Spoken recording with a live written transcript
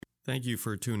Thank you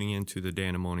for tuning in to the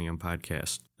Danimonium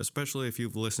podcast, especially if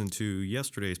you've listened to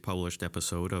yesterday's published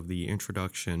episode of the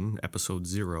introduction, episode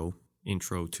 0,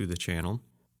 intro to the channel.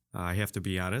 I have to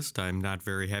be honest, I'm not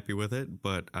very happy with it,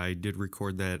 but I did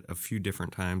record that a few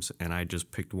different times and I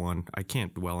just picked one. I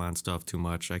can't dwell on stuff too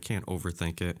much. I can't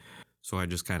overthink it. So I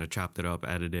just kind of chopped it up,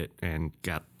 edited it, and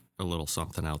got a little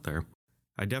something out there.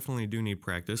 I definitely do need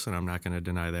practice, and I'm not going to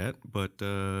deny that, but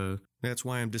that's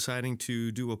why I'm deciding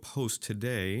to do a post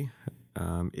today.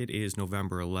 It is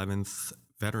November 11th,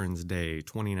 Veterans Day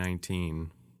 2019.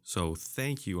 So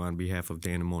thank you on behalf of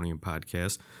Danimonium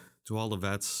Podcast to all the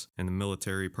vets and the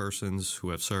military persons who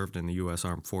have served in the U.S.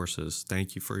 Armed Forces.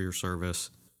 Thank you for your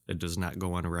service. It does not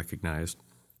go unrecognized.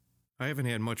 I haven't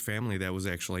had much family that was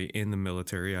actually in the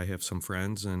military. I have some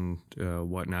friends and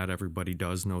whatnot. Everybody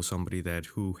does know somebody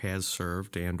who has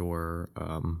served and or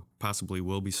possibly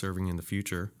will be serving in the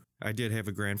future. I did have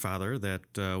a grandfather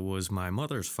that was my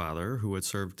mother's father who had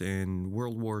served in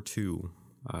World War II.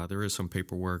 There is some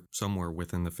paperwork somewhere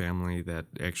within the family that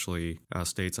actually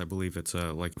states, I believe it's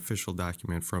a official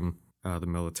document from the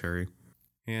military.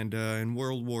 And in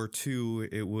World War II,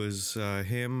 it was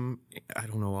him. I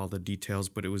don't know all the details,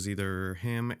 but it was either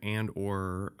him and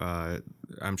or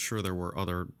I'm sure there were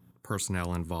other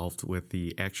personnel involved with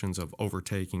the actions of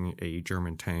overtaking a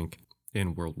German tank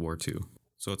in World War II.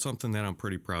 So it's something that I'm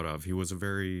pretty proud of. He was a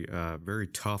very, very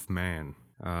tough man.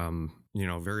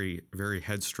 Very, very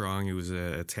headstrong. He was an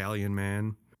Italian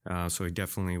man. So he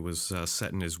definitely was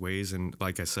set in his ways. And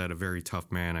like I said, a very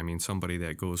tough man. I mean, somebody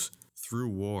that goes through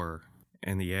war.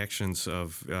 And the actions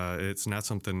of, it's not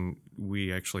something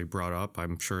we actually brought up.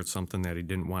 I'm sure it's something that he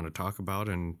didn't want to talk about,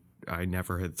 and I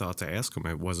never had thought to ask him.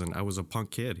 I was a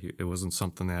punk kid. It wasn't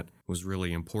something that was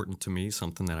really important to me,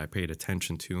 something that I paid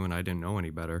attention to, and I didn't know any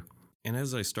better. And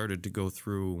as I started to go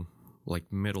through,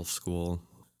 middle school,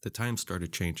 the times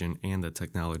started changing and the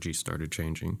technology started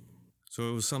changing. So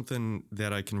it was something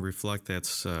that I can reflect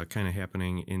that's kind of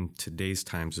happening in today's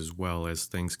times as well as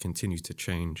things continue to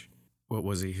change. What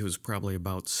was he? He was probably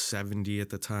about 70 at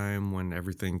the time when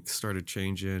everything started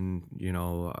changing.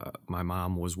 My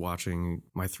mom was watching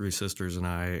my three sisters and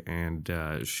I,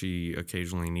 and she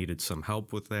occasionally needed some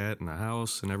help with that in the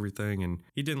house and everything. And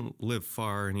he didn't live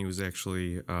far, and he was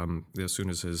actually, as soon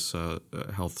as his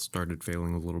health started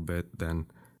failing a little bit, then,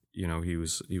 he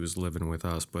was living with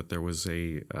us. But there was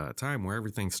a time where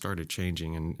everything started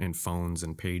changing and phones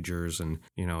and pagers. And,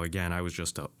 again, I was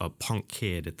just a punk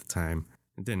kid at the time.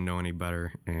 Didn't know any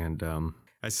better, and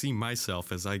I see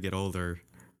myself as I get older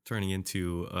turning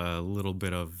into a little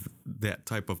bit of that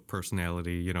type of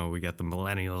personality. We got the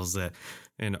millennials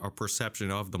and our perception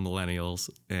of the millennials,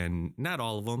 and not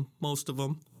all of them, most of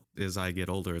them. As I get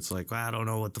older, it's like, well, I don't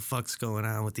know what the fuck's going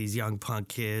on with these young punk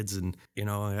kids, and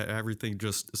everything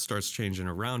just starts changing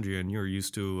around you, and you're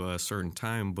used to a certain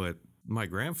time, but my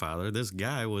grandfather, this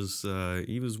guy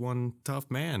he was one tough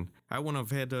man. I wouldn't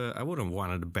have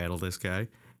wanted to battle this guy.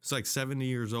 He's 70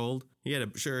 years old. He had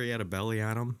a belly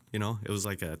on him. It was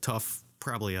like a tough,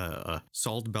 probably a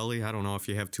salt belly. I don't know if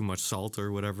you have too much salt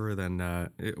or whatever. Then,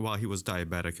 he was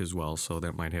diabetic as well, so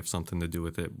that might have something to do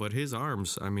with it. But his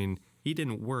arms, he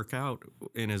didn't work out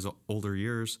in his older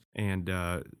years, and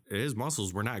his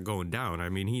muscles were not going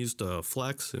down. He used to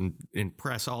flex and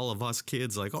impress all of us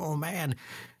kids oh man,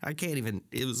 I can't even,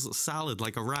 it was solid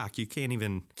like a rock. You can't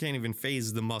even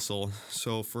phase the muscle.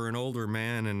 So for an older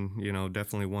man and,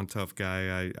 definitely one tough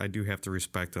guy, I do have to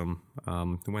respect him.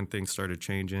 When things started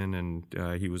changing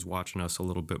and he was watching us a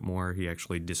little bit more, he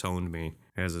actually disowned me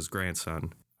as his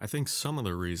grandson. I think some of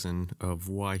the reason of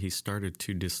why he started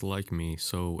to dislike me,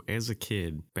 so as a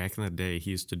kid, back in the day, he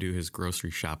used to do his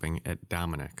grocery shopping at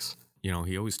Dominick's.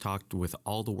 He always talked with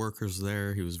all the workers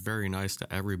there. He was very nice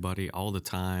to everybody all the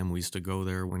time. We used to go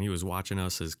there when he was watching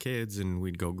us as kids, and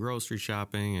we'd go grocery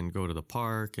shopping and go to the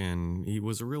park, and he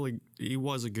was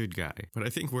a good guy. But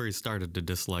I think where he started to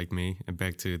dislike me, and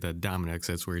back to the Dominick's,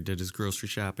 that's where he did his grocery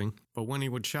shopping. But when he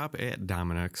would shop at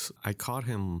Dominick's, I caught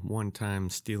him one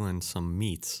time stealing some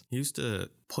meats. He used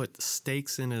to put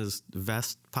steaks in his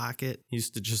vest pocket. He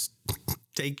used to just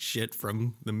take shit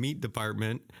from the meat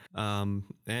department. And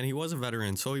he was a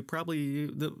veteran, so the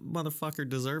motherfucker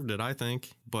deserved it, I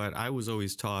think. But I was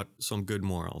always taught some good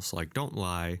morals, don't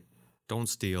lie, don't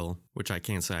steal, which I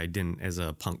can't say I didn't as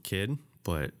a punk kid,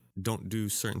 but don't do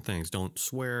certain things. Don't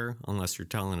swear unless you're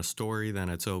telling a story, then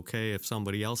it's okay. If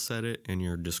somebody else said it and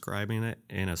you're describing it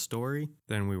in a story,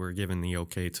 then we were given the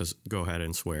okay to go ahead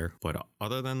and swear. But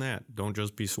other than that, don't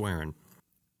just be swearing.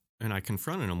 And I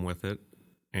confronted him with it.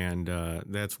 And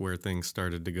that's where things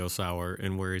started to go sour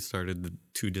and where he started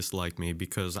to dislike me,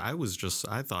 because I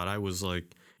thought I was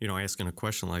asking a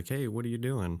question like, hey, what are you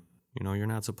doing? You're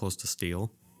not supposed to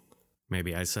steal.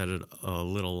 Maybe I said it a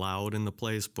little loud in the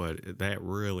place, but that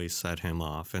really set him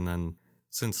off. And then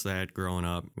since that, growing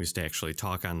up, we used to actually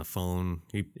talk on the phone,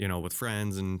 with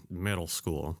friends in middle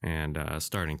school, and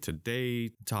starting to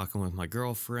date, talking with my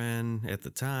girlfriend at the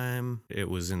time. It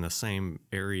was in the same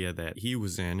area that he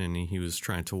was in, and he was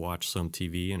trying to watch some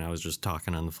TV, and I was just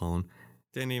talking on the phone.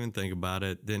 Didn't even think about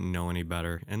it, didn't know any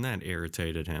better, and that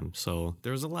irritated him. So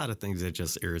there was a lot of things that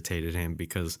just irritated him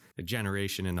because the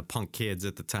generation and the punk kids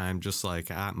at the time, just like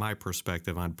my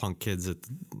perspective on punk kids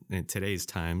in today's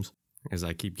times, as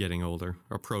I keep getting older,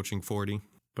 approaching 40.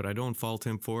 But I don't fault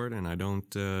him for it, and I don't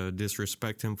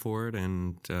disrespect him for it,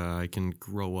 and I can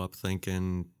grow up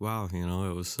thinking, wow,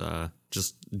 it was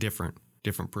just different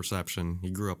perception.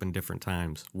 He grew up in different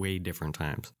times, way different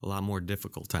times, a lot more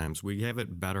difficult times. We have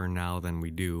it better now than we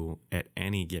do at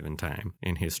any given time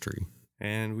in history.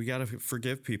 And we got to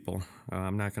forgive people.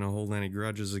 I'm not going to hold any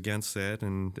grudges against that,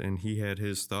 and he had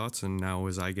his thoughts, and now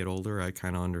as I get older, I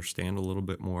kind of understand a little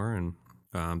bit more, and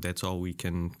that's all we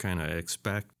can kind of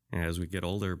expect as we get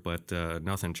older, but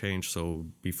nothing changed. So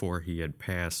before he had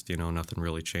passed, nothing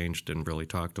really changed, didn't really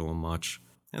talk to him much,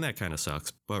 and that kind of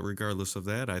sucks. But regardless of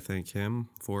that, I thank him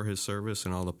for his service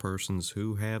and all the persons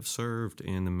who have served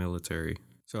in the military.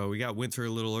 So we got winter a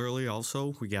little early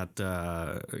also. We got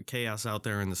chaos out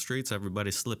there in the streets.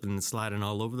 Everybody's slipping and sliding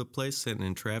all over the place, sitting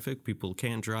in traffic. People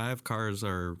can't drive.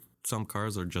 Some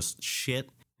cars are just shit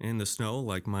in the snow,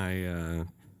 like my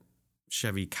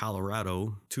Chevy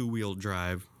Colorado two-wheel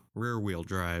drive, rear-wheel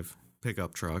drive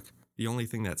pickup truck. The only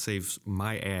thing that saves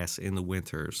my ass in the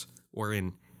winters, or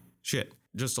in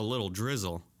just a little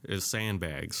drizzle, is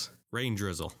sandbags. Rain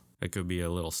drizzle. It could be a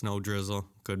little snow drizzle,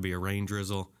 could be a rain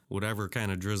drizzle. Whatever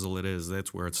kind of drizzle it is,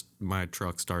 that's where my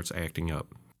truck starts acting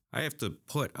up. I have to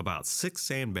put about 6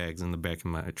 sandbags in the back of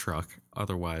my truck.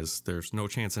 Otherwise, there's no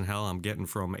chance in hell I'm getting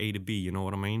from A to B, you know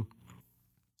what I mean?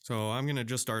 So I'm going to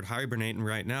just start hibernating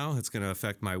right now. It's going to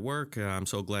affect my work. I'm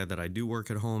so glad that I do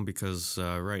work at home because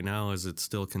right now, as it's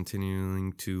still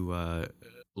continuing to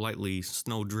lightly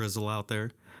snow drizzle out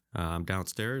there, I'm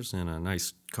downstairs in a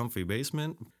nice comfy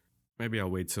basement. Maybe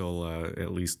I'll wait till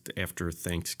at least after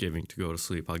Thanksgiving to go to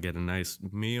sleep. I'll get a nice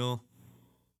meal.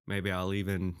 Maybe I'll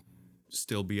even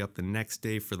still be up the next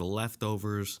day for the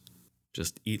leftovers.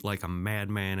 Just eat like a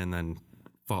madman and then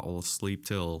fall asleep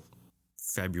till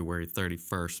February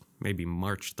 31st, maybe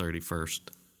March 31st.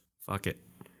 Fuck it.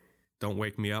 Don't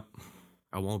wake me up.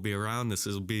 I won't be around. This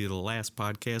will be the last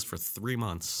podcast for 3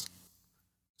 months.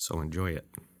 So enjoy it.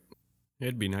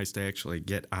 It'd be nice to actually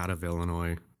get out of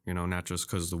Illinois, not just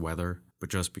because of the weather, but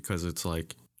just because it's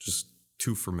just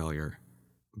too familiar.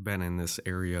 Been in this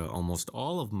area almost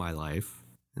all of my life.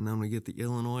 And then we get the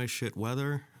Illinois shit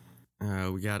weather.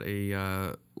 We got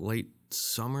a late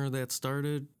summer that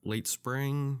started, late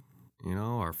spring.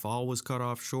 Our fall was cut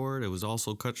off short. It was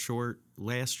also cut short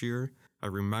last year. I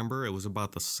remember it was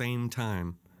about the same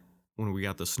time when we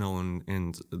got the snow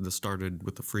and started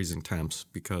with the freezing temps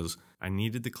because I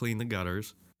needed to clean the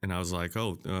gutters. And I was like,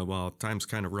 time's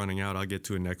kind of running out. I'll get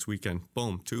to it next weekend.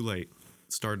 Boom, too late.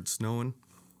 It started snowing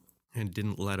and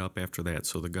didn't let up after that.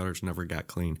 So the gutters never got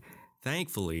cleaned.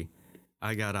 Thankfully,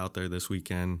 I got out there this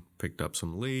weekend, picked up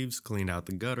some leaves, cleaned out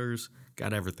the gutters,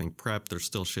 got everything prepped. There's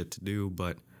still shit to do,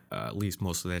 but at least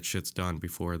most of that shit's done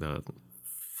before the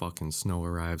fucking snow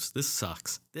arrives. This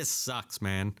sucks,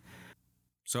 man.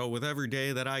 So with every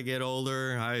day that I get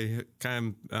older,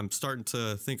 I'm starting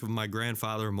to think of my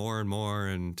grandfather more and more,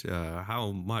 and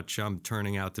how much I'm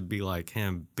turning out to be like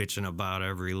him, bitching about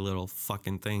every little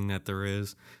fucking thing that there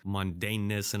is,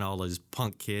 mundaneness and all those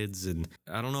punk kids. And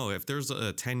I don't know, if there's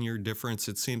a 10-year difference,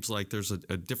 it seems like there's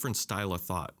a different style of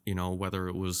thought, whether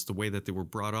it was the way that they were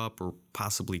brought up or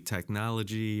possibly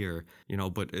technology or,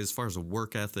 but as far as a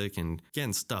work ethic and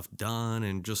getting stuff done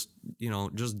and just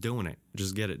doing it,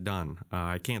 just get it done.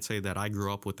 I can't say that I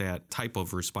grew up with that type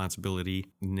of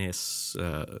responsibility-ness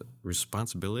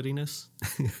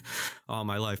all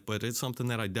my life, but it's something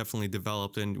that I definitely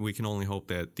developed, and we can only hope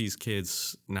that these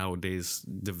kids nowadays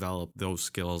develop those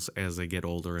skills as they get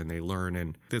older and they learn.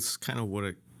 And that's kind of what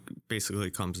it basically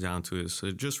comes down to is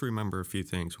just remember a few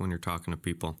things when you're talking to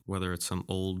people, whether it's some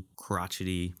old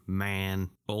crotchety man,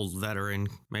 old veteran,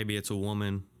 maybe it's a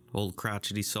woman, old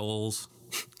crotchety souls.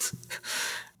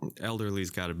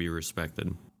 Elderly's got to be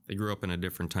respected. They grew up in a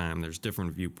different time. There's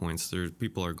different viewpoints.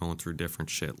 People are going through different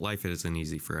shit. Life isn't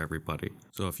easy for everybody.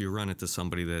 So if you run into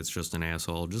somebody that's just an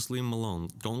asshole, just leave them alone.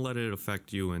 Don't let it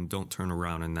affect you, and don't turn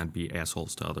around and then be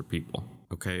assholes to other people.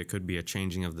 Okay, it could be a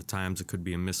changing of the times. It could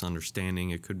be a misunderstanding.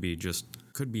 It could be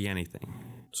anything.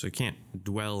 So you can't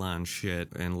dwell on shit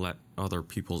and let other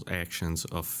people's actions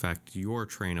affect your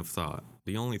train of thought.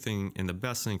 The only thing and the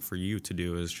best thing for you to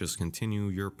do is just continue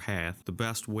your path the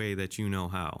best way that you know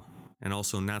how. And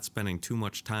also not spending too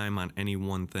much time on any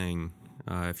one thing.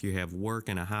 If you have work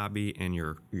and a hobby and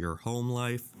your home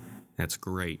life, that's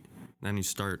great. Then you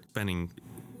start spending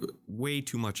way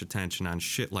too much attention on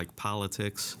shit like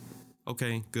politics.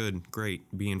 Okay, good, great,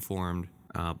 be informed.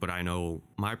 But I know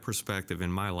my perspective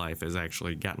in my life has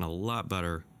actually gotten a lot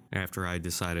better after I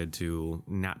decided to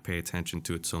not pay attention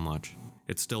to it so much.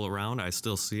 It's still around, I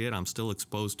still see it, I'm still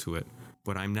exposed to it,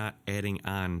 but I'm not adding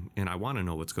on, and I want to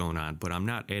know what's going on, but I'm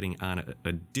not adding on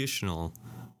additional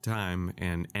time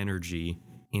and energy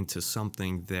into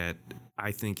something that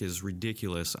I think is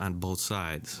ridiculous on both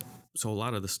sides. So a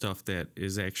lot of the stuff that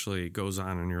is actually goes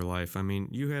on in your life, I mean,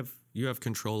 you have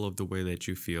control of the way that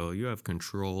you feel. You have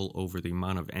control over the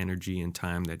amount of energy and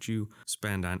time that you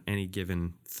spend on any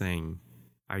given thing,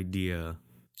 idea,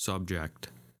 subject,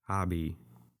 hobby,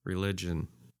 religion,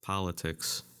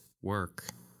 politics, work,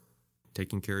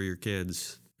 taking care of your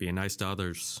kids, being nice to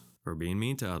others, or being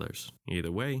mean to others.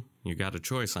 Either way, you got a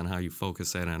choice on how you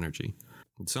focus that energy.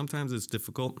 And sometimes it's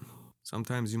difficult.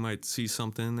 Sometimes you might see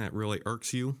something that really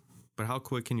irks you, but how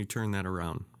quick can you turn that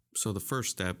around? So the first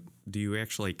step, do you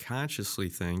actually consciously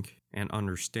think and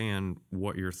understand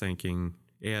what you're thinking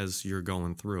as you're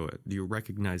going through it? Do you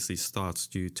recognize these thoughts?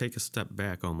 Do you take a step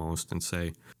back almost and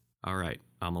say, all right,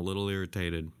 I'm a little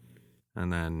irritated,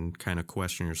 and then kind of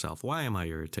question yourself, why am I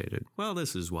irritated? Well,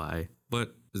 this is why.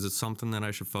 But is it something that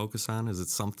I should focus on? Is it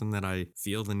something that I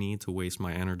feel the need to waste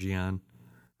my energy on?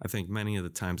 I think many of the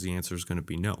times the answer is going to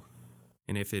be no.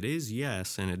 And if it is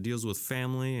yes, and it deals with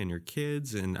family and your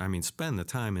kids, and I mean, spend the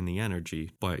time and the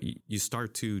energy, but you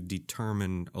start to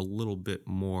determine a little bit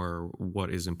more what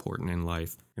is important in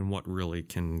life and what really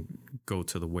can go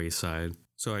to the wayside.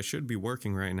 So I should be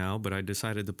working right now, but I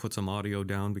decided to put some audio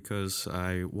down because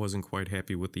I wasn't quite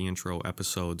happy with the intro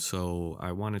episode. So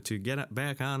I wanted to get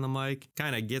back on the mic,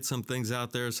 kind of get some things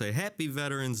out there, say Happy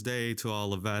Veterans Day to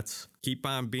all the vets. Keep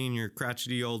on being your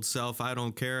crotchety old self. I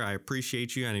don't care. I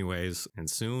appreciate you anyways. And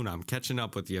soon I'm catching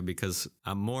up with you because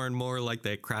I'm more and more like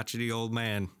that crotchety old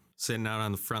man sitting out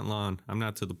on the front lawn. I'm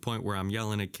not to the point where I'm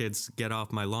yelling at kids to get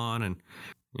off my lawn and,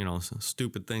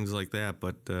 stupid things like that.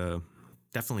 But,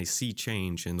 definitely see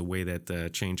change in the way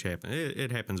that change happens.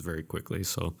 It happens very quickly,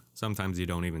 so sometimes you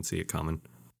don't even see it coming.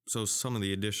 So some of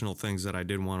the additional things that I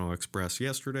did want to express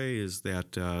yesterday is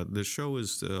that the show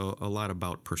is a lot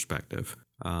about perspective.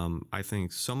 I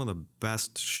think some of the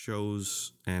best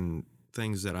shows and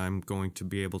things that I'm going to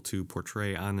be able to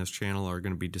portray on this channel are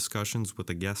going to be discussions with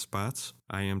the guest spots.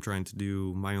 I am trying to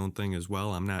do my own thing as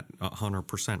well. I'm not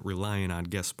 100% relying on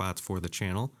guest spots for the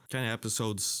channel. Kind of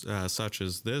episodes such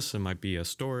as this, it might be a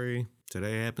story.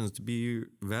 Today happens to be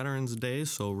Veterans Day,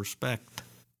 so respect.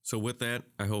 So with that,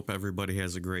 I hope everybody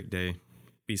has a great day.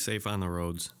 Be safe on the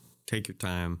roads. Take your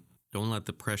time. Don't let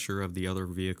the pressure of the other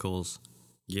vehicles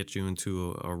get you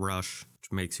into a rush,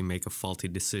 which makes you make a faulty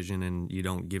decision and you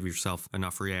don't give yourself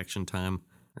enough reaction time,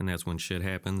 and that's when shit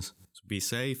happens. So be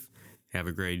safe, have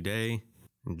a great day,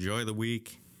 enjoy the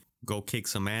week, go kick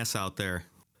some ass out there.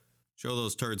 Show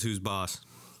those turds who's boss.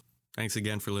 Thanks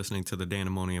again for listening to the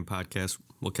Danimonium Podcast.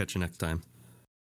 We'll catch you next time.